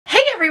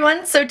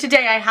everyone, so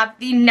today I have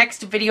the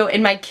next video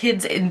in my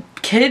kids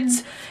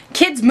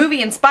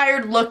movie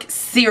inspired look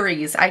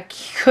series. I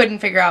couldn't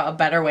figure out a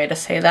better way to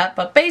say that,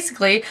 but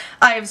basically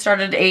I have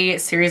started a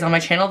series on my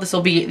channel. This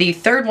will be the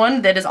third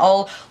one that is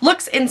all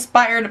looks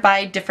inspired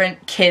by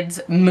different kids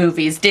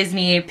movies.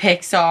 Disney,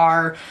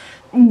 Pixar,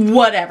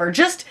 whatever,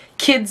 just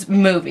kids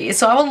movies.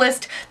 So I will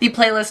list the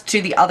playlist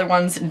to the other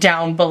ones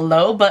down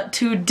below, but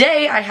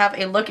today I have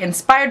a look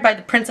inspired by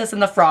The Princess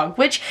and the Frog,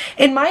 which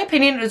in my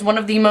opinion is one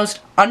of the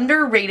most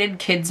underrated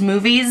kids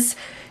movies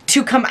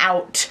to come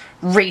out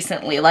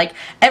recently. Like,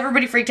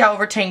 everybody freaked out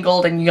over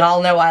Tangled, and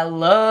y'all know I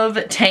love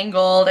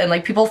Tangled, and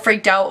like people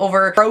freaked out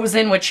over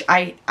Frozen, which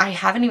I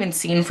haven't even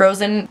seen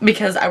Frozen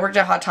because I worked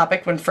at Hot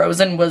Topic when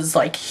Frozen was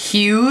like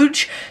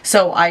huge,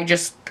 so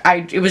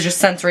it was just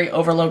sensory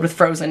overload with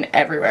Frozen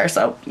everywhere.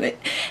 So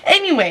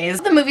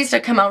anyways, the movies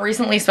that come out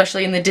recently,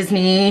 especially in the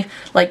Disney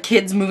like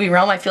kids movie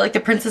realm, I feel like The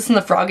Princess and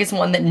the Frog is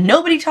one that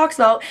nobody talks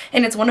about,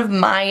 and it's one of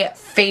my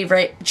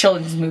favorite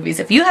children's movies.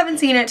 If you haven't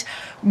seen it,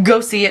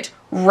 go see it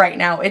right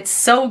now. It's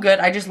so good.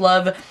 I just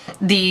love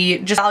the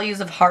values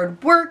of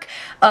hard work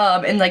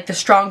and like the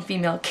strong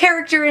female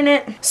character in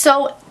it.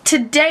 So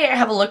today I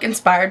have a look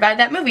inspired by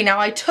that movie. Now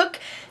I took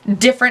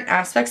different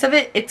aspects of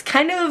it. It's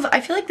kind of,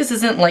 I feel like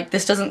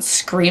this doesn't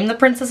scream The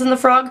Princess and the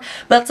Frog,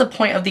 but that's the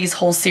point of these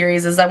whole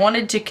series, is I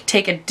wanted to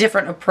take a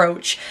different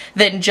approach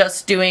than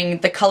just doing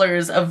the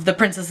colors of the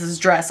princess's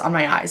dress on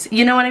my eyes.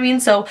 You know what I mean?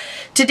 So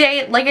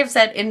today, like I've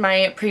said in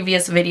my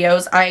previous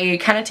videos, I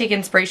kind of take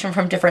inspiration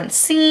from different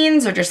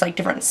scenes or just like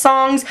different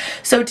songs.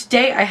 So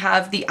today I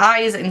have the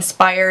eyes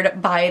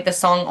inspired by the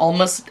song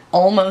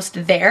Almost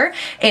There,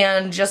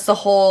 and just the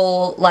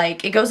whole,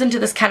 like, it goes into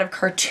this kind of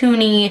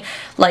cartoony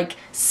like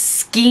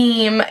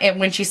scheme, and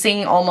when she's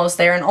singing Almost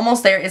There, and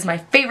Almost There is my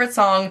favorite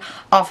song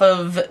off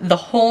of the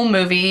whole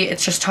movie.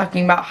 It's just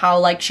talking about how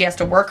like she has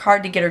to work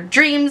hard to get her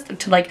dreams,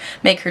 to like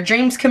make her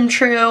dreams come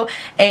true,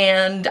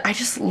 and I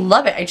just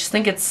love it. I just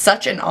think it's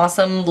such an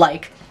awesome,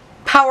 like,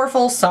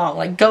 powerful song,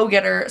 like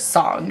go-getter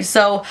song.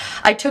 So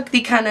I took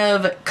the kind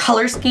of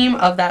color scheme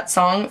of that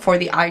song for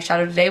the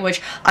eyeshadow today,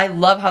 which I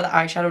love how the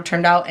eyeshadow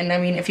turned out, and I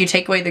mean, if you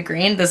take away the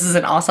green, this is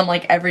an awesome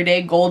like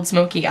everyday gold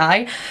smoky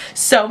eye.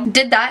 So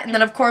did that, and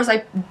then of course I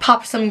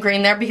popped some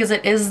green there because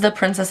it is The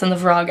Princess and the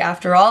Frog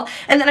after all,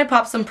 and then I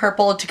popped some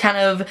purple to kind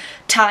of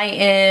tie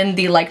in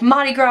the like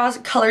Mardi Gras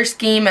color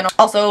scheme, and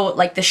also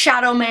like the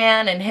Shadow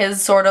Man and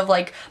his sort of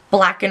like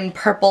black and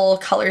purple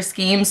color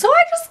scheme. So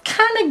I just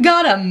kind of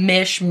got a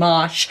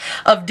mishmash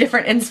of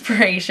different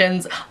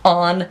inspirations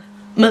on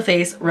my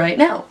face right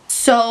now.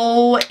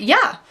 So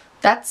yeah,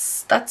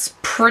 that's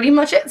pretty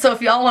much it. So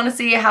if y'all want to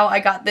see how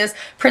I got this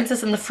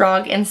Princess and the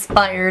Frog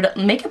inspired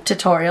makeup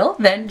tutorial,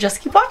 then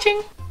just keep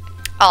watching.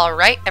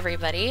 Alright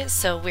everybody,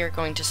 so we're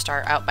going to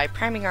start out by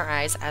priming our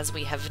eyes as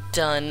we have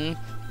done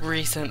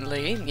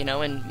recently, you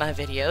know, in my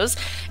videos,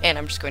 and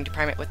I'm just going to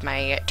prime it with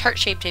my Tarte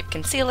Shape Tape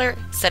concealer,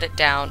 set it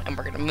down, and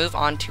we're going to move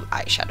on to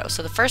eyeshadow.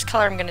 So the first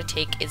color I'm going to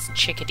take is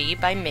Chickadee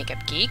by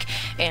Makeup Geek,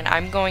 and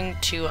I'm going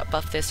to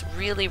buff this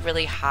really,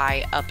 really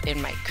high up in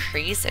my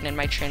crease and in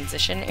my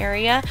transition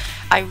area.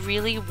 I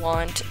really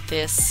want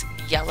this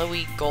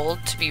yellowy gold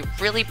to be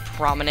really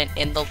prominent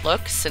in the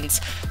look, since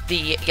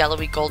the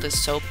yellowy gold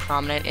is so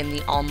prominent in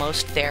the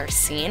Almost There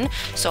scene.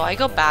 So I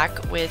go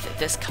back with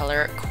this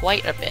color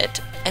quite a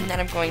bit, and then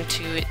I'm going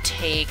to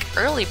take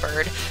Early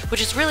Bird,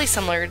 which is really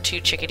similar to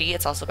Chickadee.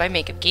 It's also by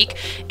Makeup Geek,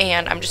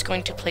 and I'm just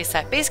going to place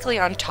that basically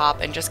on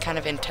top and just kind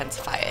of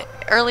intensify it.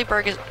 Early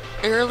Bird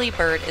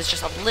is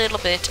just a little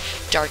bit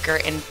darker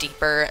and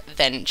deeper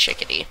than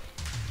Chickadee.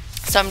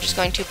 So I'm just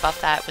going to buff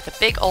that with a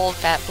big old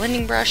fat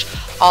blending brush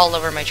all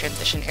over my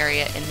transition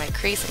area in my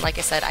crease, and like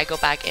I said, I go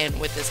back in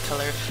with this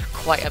color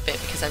quite a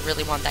bit because I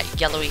really want that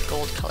yellowy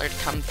gold color to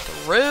come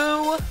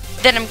through.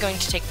 Then I'm going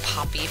to take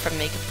Poppy from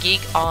Makeup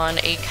Geek on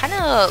a kind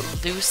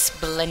of loose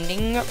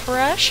blending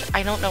brush.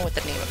 I don't know what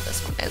the name of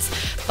this one is,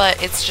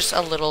 but it's just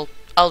a little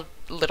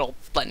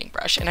blending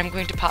brush, and I'm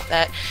going to pop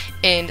that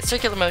in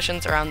circular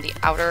motions around the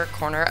outer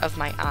corner of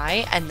my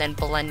eye, and then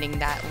blending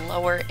that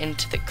lower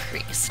into the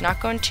crease.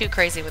 Not going too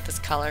crazy with this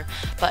color,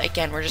 but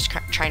again, we're just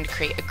trying to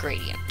create a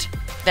gradient.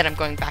 Then I'm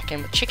going back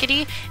in with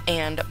Chickadee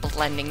and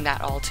blending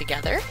that all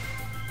together.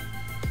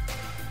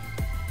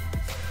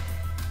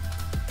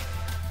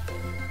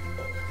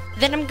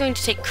 Then I'm going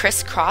to take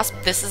Criss.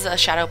 This is a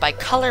shadow by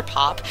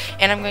Colourpop,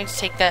 and I'm going to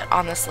take that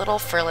on this little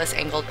furless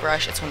angled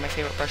brush. It's one of my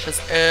favorite brushes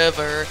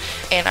ever,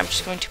 and I'm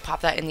just going to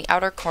pop that in the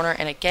outer corner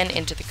and again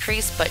into the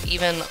crease, but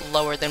even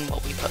lower than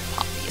what we put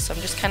Poppy. So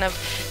I'm just kind of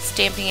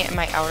stamping it in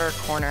my outer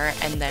corner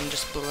and then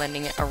just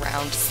blending it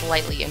around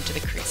slightly into the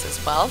crease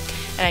as well.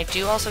 And I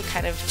do also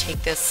kind of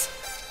take this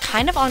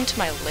kind of onto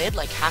my lid,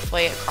 like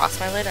halfway across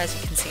my lid, as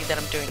you can see that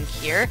I'm doing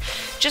here,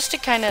 just to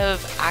kind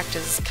of act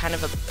as kind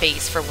of a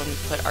base for when we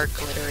put our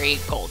glittery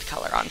gold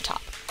color on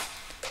top.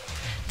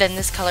 Then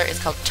this color is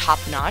called Top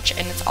Notch,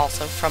 and it's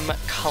also from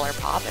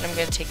Colourpop, and I'm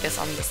going to take this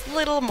on this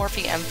little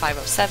Morphe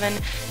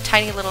M507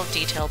 tiny little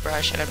detail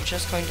brush, and I'm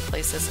just going to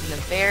place this in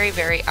the very,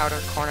 very outer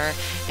corner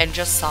and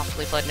just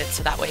softly blend it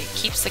so that way it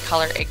keeps the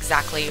color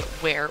exactly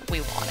where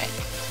we want it.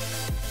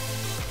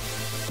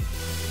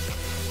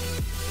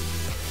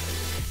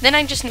 Then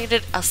I just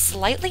needed a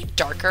slightly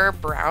darker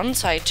brown,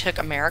 so I took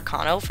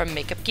Americano from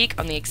Makeup Geek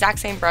on the exact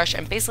same brush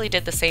and basically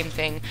did the same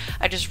thing.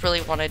 I just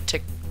really wanted to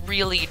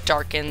really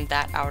darken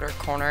that outer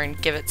corner and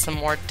give it some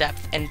more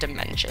depth and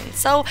dimension.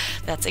 So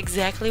that's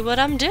exactly what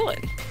I'm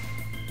doing.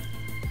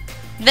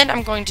 Then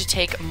I'm going to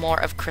take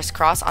more of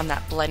Crisscross on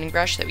that blending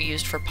brush that we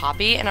used for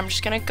Poppy, and I'm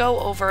just going to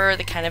go over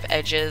the kind of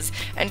edges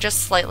and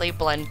just slightly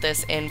blend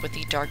this in with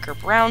the darker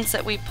browns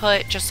that we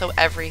put, just so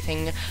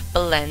everything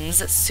blends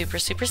super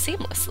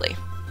seamlessly.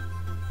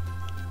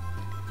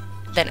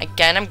 Then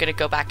again, I'm going to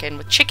go back in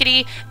with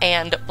Chickadee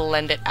and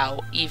blend it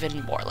out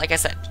even more. Like I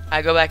said,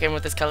 I go back in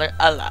with this color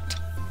a lot.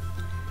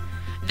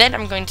 Then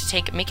I'm going to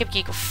take Makeup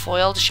Geek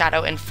Foiled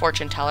Shadow and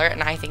Fortune Teller,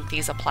 and I think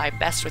these apply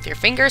best with your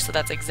fingers, so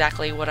that's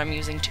exactly what I'm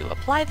using to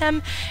apply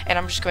them. And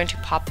I'm just going to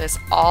pop this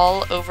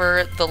all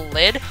over the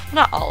lid. Well,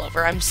 not all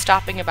over, I'm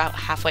stopping about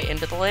halfway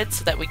into the lid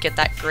so that we get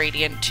that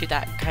gradient to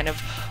that kind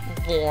of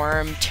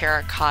warm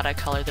terracotta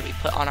color that we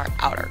put on our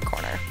outer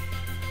corner.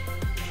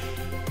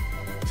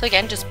 So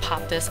again, just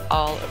pop this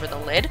all over the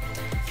lid.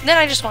 Then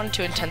I just wanted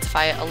to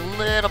intensify it a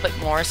little bit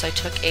more, so I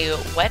took a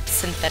wet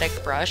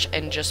synthetic brush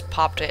and just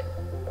popped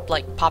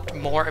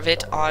more of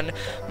it on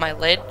my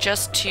lid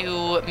just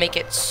to make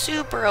it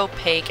super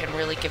opaque and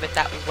really give it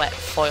that wet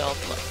foiled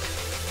look.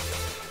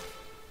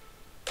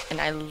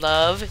 And I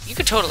love, you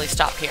could totally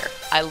stop here.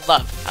 I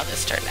love how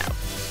this turned out.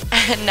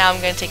 And now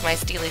I'm going to take my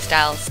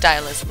Styli-style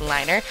stylus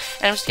liner,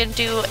 and I'm just going to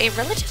do a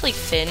relatively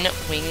thin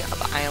wing of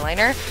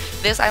eyeliner.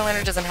 This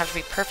eyeliner doesn't have to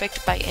be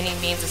perfect by any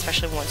means,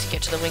 especially once you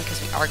get to the wing,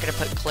 because we are going to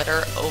put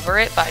glitter over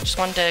it, but I just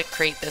wanted to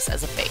create this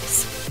as a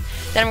base.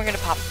 Then we're going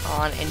to pop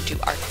on and do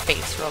our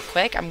face real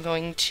quick. I'm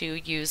going to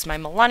use my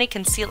Milani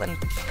Conceal and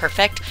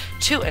Perfect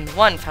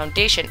 2-in-1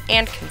 foundation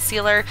and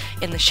concealer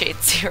in the shade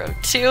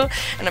 02,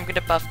 and I'm going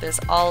to buff this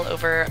all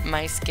over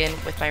my skin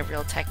with my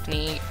Real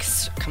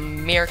Techniques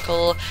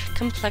Miracle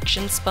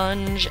Complexion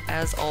Sponge.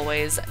 As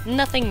always,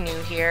 nothing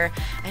new here.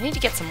 I need to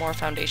get some more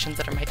foundations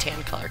that are my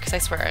tan color, because I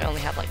swear I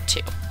only have like 2.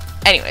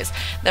 Anyways,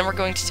 then we're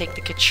going to take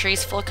the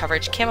Catrice Full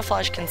Coverage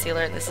Camouflage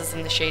Concealer, and this is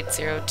in the shade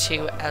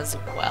 02 as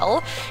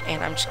well,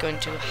 and I'm just going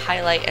to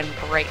highlight and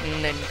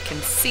brighten and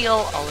conceal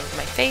all over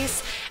my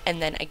face,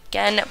 and then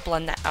again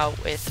blend that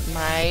out with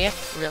my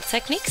Real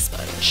Techniques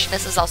sponge.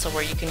 This is also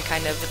where you can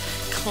kind of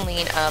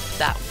clean up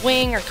that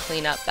wing or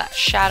clean up that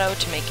shadow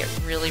to make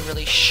it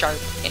really sharp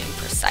and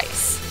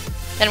precise.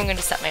 Then I'm going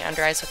to set my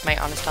under eyes with my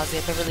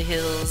Anastasia Beverly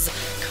Hills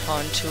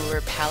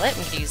Contour Palette.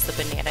 I'm going to use the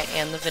banana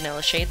and the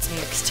vanilla shades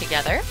mixed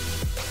together.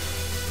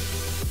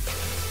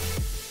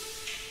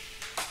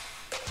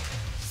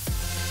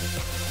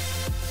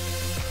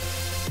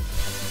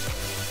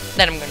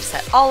 Then I'm going to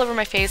set all over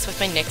my face with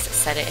my NYX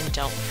Set It and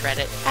Don't Fret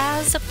It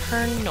as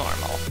per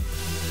normal.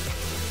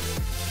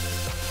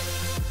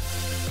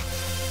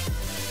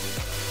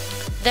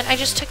 Then I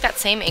just took that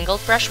same angled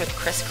brush with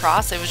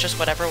Crisscross, it was just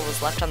whatever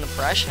was left on the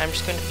brush, and I'm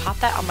just going to pop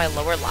that on my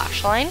lower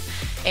lash line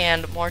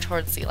and more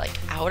towards the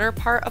outer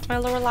part of my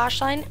lower lash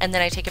line, and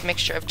then I take a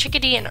mixture of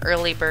Chickadee and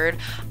Early Bird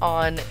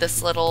on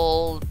this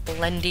little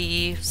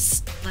blendy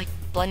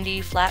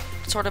flat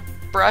sort of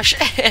brush,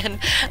 and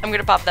I'm going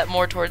to pop that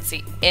more towards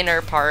the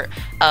inner part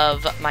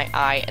of my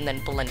eye and then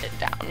blend it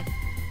down.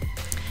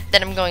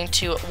 Then I'm going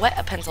to wet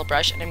a pencil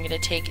brush, and I'm going to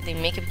take the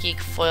Makeup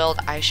Geek Foiled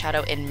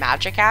Eyeshadow in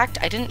Magic Act.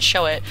 I didn't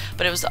show it,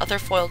 but it was the other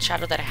foiled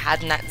shadow that I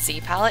had in that Z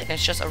palette, and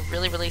it's just a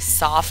really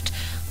soft,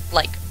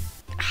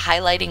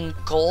 highlighting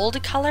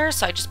gold color,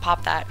 so I just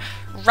pop that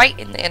right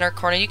in the inner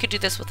corner. You could do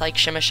this with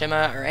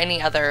Shimma or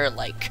any other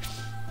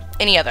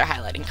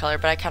highlighting color,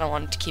 but I kind of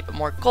wanted to keep it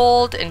more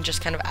gold and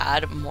just kind of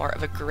add more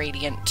of a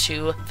gradient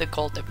to the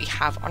gold that we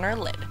have on our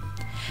lid.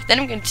 Then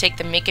I'm going to take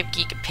the Makeup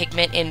Geek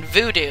Pigment in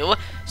Voodoo,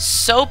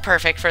 so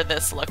perfect for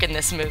this look in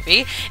this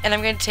movie, and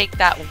I'm going to take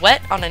that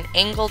wet on an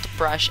angled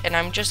brush, and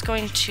I'm just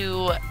going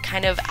to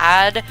kind of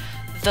add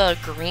the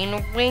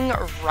green wing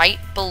right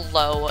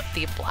below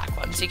the black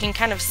one. So you can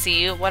kind of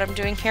see what I'm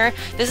doing here.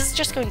 This is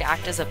just going to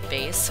act as a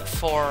base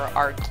for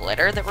our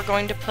glitter that we're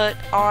going to put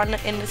on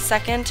in a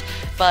second,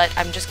 but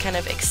I'm just kind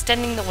of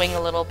extending the wing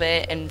a little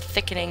bit and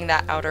thickening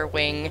that outer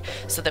wing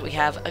so that we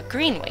have a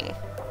green wing.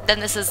 Then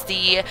this is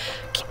the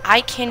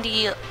Eye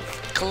Candy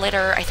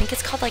glitter, I think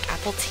it's called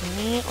Apple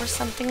Teeny or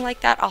something like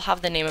that. I'll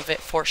have the name of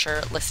it for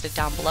sure listed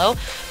down below,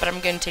 but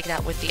I'm going to take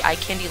that with the Eye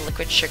Candy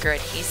Liquid Sugar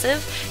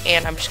Adhesive,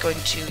 and I'm just going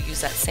to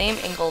use that same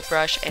angled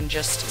brush and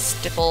just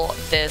stipple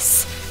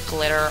this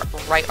glitter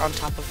right on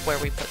top of where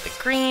we put the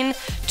green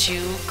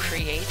to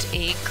create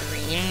a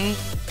green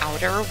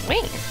outer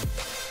wing.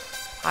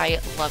 I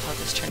love how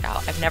this turned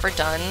out. I've never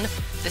done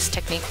this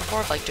technique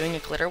before of doing a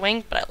glitter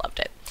wing, but I loved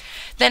it.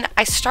 Then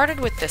I started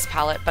with this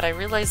palette, but I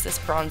realized this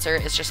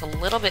bronzer is just a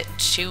little bit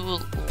too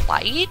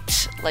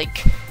light.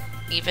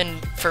 even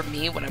for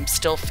me when I'm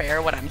still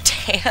fair, when I'm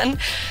tan.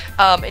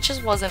 It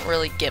just wasn't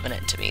really giving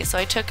it to me. So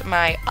I took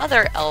my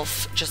other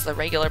e.l.f., just the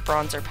regular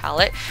bronzer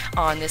palette,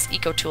 on this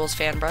EcoTools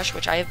fan brush,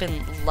 which I have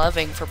been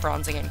loving for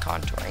bronzing and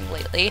contouring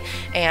lately,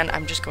 and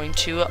I'm just going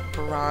to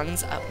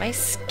bronze up my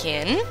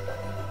skin.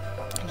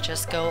 And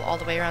just go all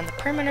the way around the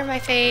perimeter of my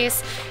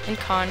face and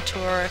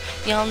contour.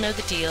 Y'all know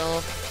the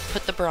deal.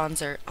 Put the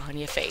bronzer on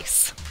your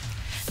face.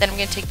 Then I'm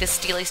going to take this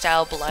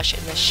Styli-style blush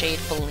in the shade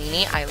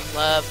Bellini. I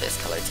love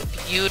this color. It's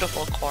a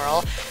beautiful coral,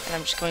 and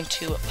I'm just going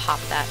to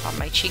pop that on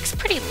my cheeks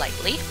pretty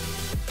lightly.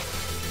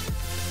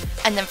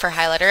 And then for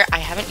highlighter, I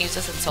haven't used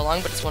this in so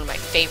long, but it's one of my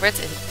favorites.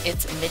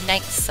 It's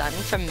Midnight Sun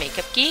from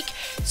Makeup Geek.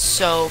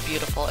 So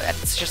beautiful.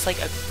 It's just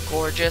like a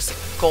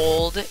gorgeous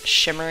gold,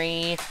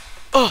 shimmery.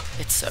 Oh,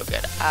 it's so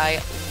good.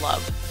 I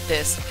love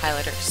this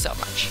highlighter so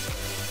much.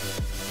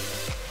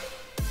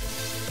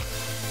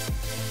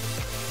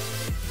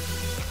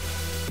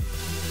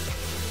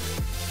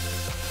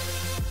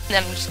 And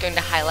then I'm just going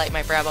to highlight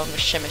my brow bone with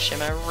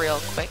Shimma real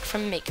quick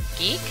from Makeup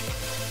Geek.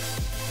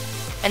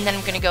 And then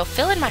I'm going to go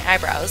fill in my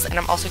eyebrows, and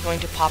I'm also going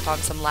to pop on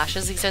some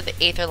lashes. These are the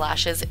Aether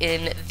Lashes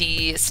in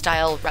the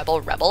style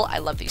Rebel. I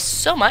love these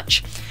so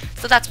much.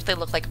 So that's what they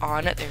look like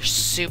on. They're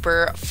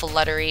super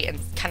fluttery and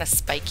kind of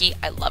spiky.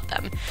 I love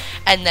them.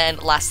 And then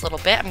last little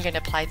bit, I'm going to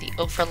apply the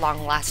Ofra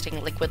Long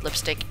Lasting Liquid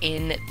Lipstick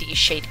in the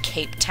shade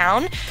Cape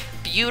Town.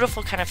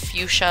 Beautiful kind of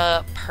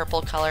fuchsia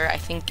purple color. I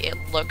think it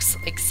looks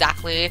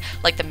exactly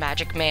like the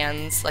Magic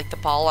Man's, like the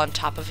ball on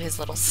top of his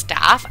little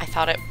staff. I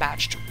thought it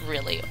matched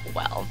really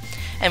well.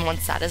 And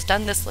once that is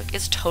done, this look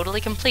is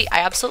totally complete. I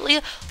absolutely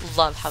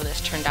love how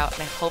this turned out,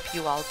 and I hope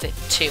you all did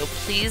too.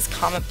 Please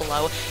comment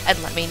below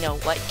and let me know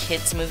what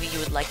kids movie you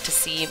would like to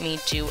see me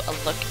do a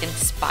look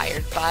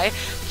inspired by.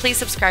 Please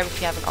subscribe if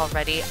you haven't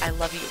already. I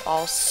love you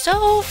all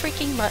so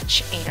freaking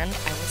much, and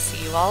I will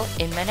see you all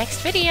in my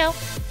next video.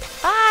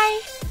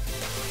 Bye!